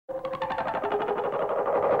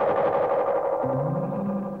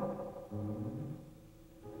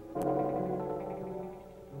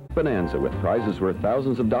Bonanza with prizes worth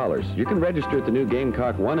thousands of dollars. You can register at the new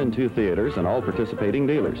Gamecock 1 and 2 theaters and all participating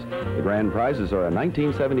dealers. The grand prizes are a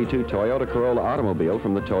 1972 Toyota Corolla automobile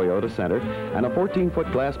from the Toyota Center and a 14-foot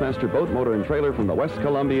Glassmaster boat motor and trailer from the West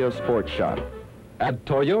Columbia Sports Shop. At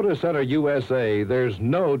Toyota Center USA, there's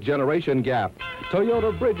no generation gap.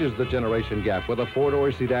 Toyota bridges the generation gap with a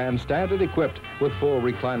four-door sedan standard equipped with full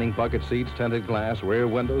reclining bucket seats, tinted glass, rear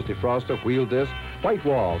windows, defroster, wheel disc, white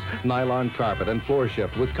walls, nylon carpet, and floor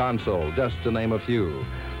shift with console, just to name a few.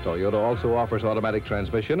 Toyota also offers automatic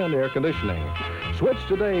transmission and air conditioning. Switch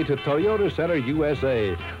today to Toyota Center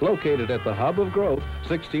USA, located at the hub of growth,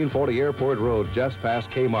 1640 Airport Road, just past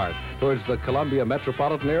Kmart, towards the Columbia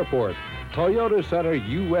Metropolitan Airport. Toyota Center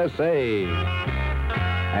USA.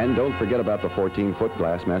 And don't forget about the 14-foot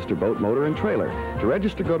Glassmaster boat motor and trailer. To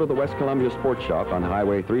register, go to the West Columbia Sports Shop on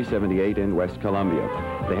Highway 378 in West Columbia.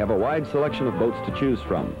 They have a wide selection of boats to choose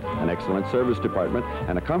from, an excellent service department,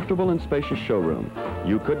 and a comfortable and spacious showroom.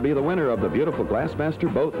 You could be the winner of the beautiful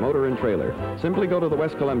Glassmaster boat motor and trailer. Simply go to the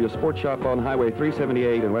West Columbia Sports Shop on Highway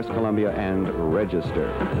 378 in West Columbia and register.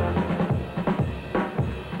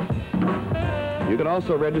 You can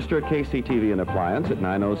also register at KC TV and Appliance at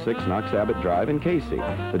 906 Knox Abbott Drive in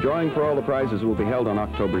KC. The drawing for all the prizes will be held on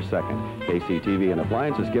October 2nd. KC TV and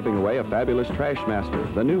Appliance is giving away a fabulous Trash Master,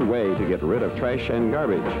 the new way to get rid of trash and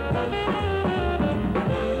garbage.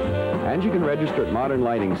 And you can register at Modern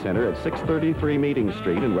Lighting Center at 633 Meeting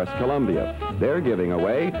Street in West Columbia. They're giving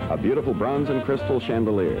away a beautiful bronze and crystal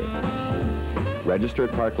chandelier. Register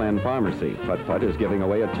at Parkland Pharmacy. Putt Putt is giving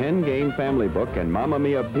away a 10-game family book, and Mamma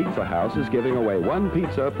Mia Pizza House is giving away 1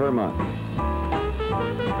 pizza per month.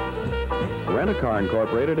 Rent-A-Car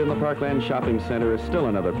Incorporated in the Parkland Shopping Center is still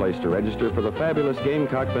another place to register for the fabulous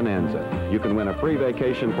Gamecock Bonanza. You can win a free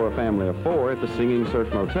vacation for a family of 4 at the Singing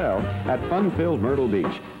Surf Motel at fun-filled Myrtle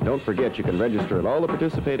Beach. Don't forget you can register at all the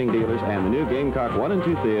participating dealers and the new Gamecock 1 and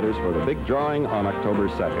 2 theaters for the big drawing on October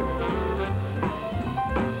 2nd.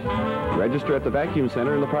 Register at the Vacuum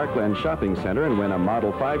Center in the Parkland Shopping Center and win a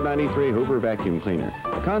Model 593 Hoover vacuum cleaner.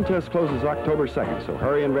 The contest closes October 2nd, so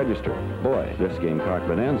hurry and register. Boy, this Gamecock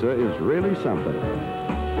Bonanza is really something.